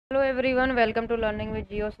everyone, welcome to Learning with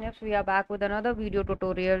GeoSnips. We are back with another video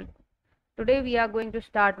tutorial. Today we are going to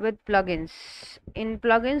start with plugins. In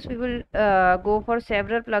plugins we will go for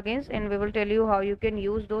several plugins and we will tell you how you can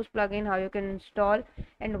use those plugins, how you can install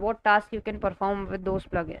and what tasks you can perform with those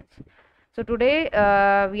plugins. So today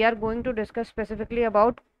we are going to discuss specifically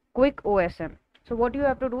about QuickOSM. So what you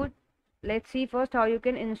have to do, let's see first how you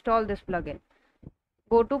can install this plugin.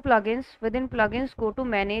 Go to plugins, within plugins go to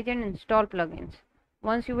manage and install plugins.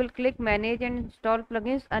 Once you will click manage and install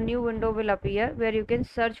plugins, a new window will appear where you can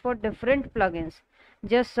search for different plugins.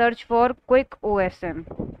 Just search for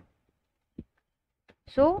QuickOSM.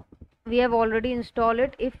 So we have already installed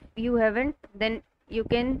it. If you haven't, then you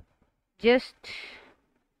can just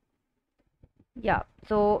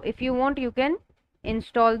so if you want, you can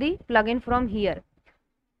install the plugin from here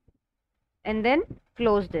and then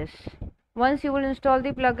close this. Once you will install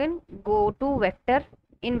the plugin, go to vector.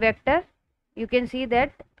 In vector you can see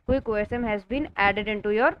that QuickOSM has been added into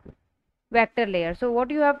your vector layer. So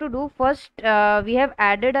what you have to do first, we have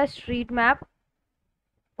added a street map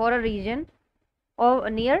for a region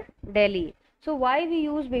of near Delhi. So why we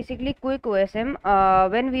use basically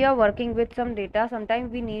QuickOSM? When we are working with some data,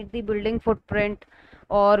 sometimes we need the building footprint,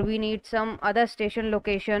 or we need some other station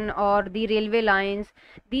location or the railway lines.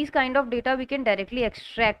 These kind of data we can directly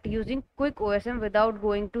extract using QuickOSM without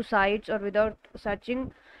going to sites or without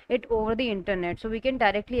searching it over the internet. So we can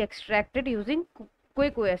directly extract it using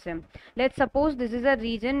QuickOSM. Let's suppose this is a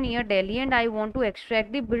region near Delhi and I want to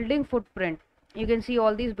extract the building footprint. You can see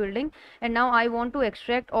all these buildings, and now I want to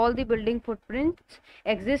extract all the building footprints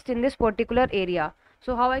exist in this particular area.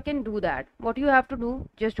 So how I can do that? What you have to do,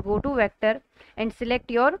 just go to vector and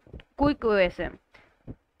select your QuickOSM.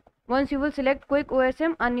 Once you will select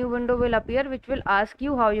QuickOSM, a new window will appear which will ask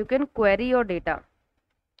you how you can query your data.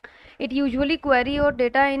 It usually query your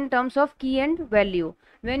data in terms of key and value.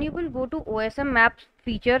 When you will go to OSM maps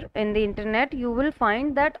feature in the internet, you will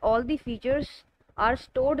find that all the features are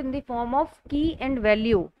stored in the form of key and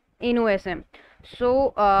value in OSM.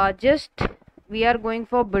 So just we are going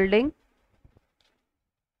for building.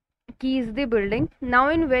 Key is the building. Now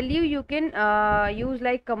in value you can use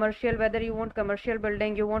like commercial, whether you want commercial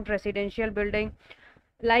building, you want residential building.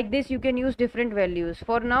 Like this you can use different values.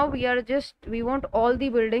 For now we want all the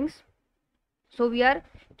buildings, so we are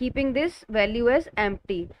keeping this value as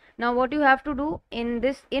empty. Now what you have to do,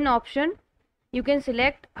 in option you can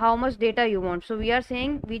select how much data you want. So we are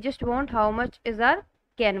saying we just want how much is our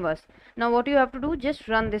canvas. Now what you have to do, just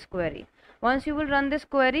run this query. Once you will run this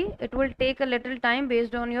query, it will take a little time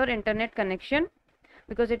based on your internet connection,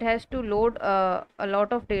 because it has to load a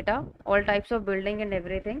lot of data, all types of building and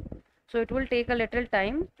everything. So it will take a little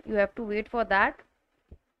time, you have to wait for that.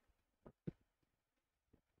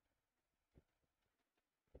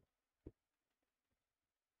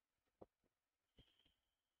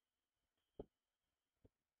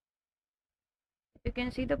 You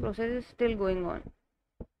can see the process is still going on.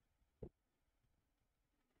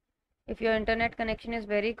 If your internet connection is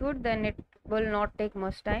very good, then it will not take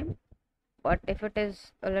much time, but if it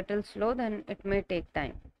is a little slow, then it may take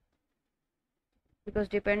time, because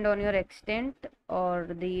depend on your extent or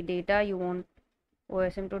the data you want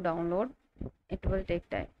OSM to download, it will take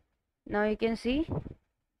time. Now you can see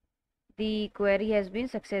the query has been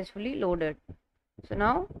successfully loaded. So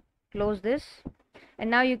now close this, and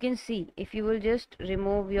now you can see, if you will just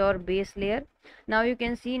remove your base layer, now you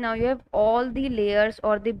can see, now you have all the layers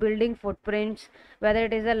or the building footprints, whether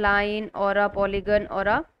it is a line or a polygon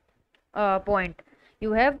or a point.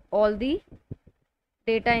 You have all the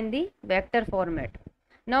data in the vector format.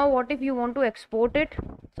 Now what if you want to export it?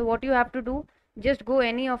 So what you have to do, just go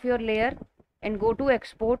any of your layer and go to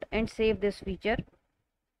export and save this feature.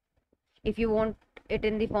 If you want it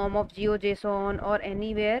in the form of GeoJSON or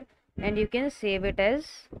anywhere, and you can save it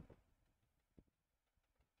as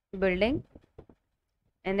building,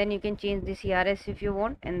 and then you can change the CRS if you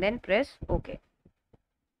want, and then press OK.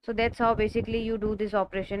 So that's how basically you do this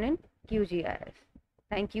operation in QGIS.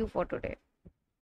 Thank you for today.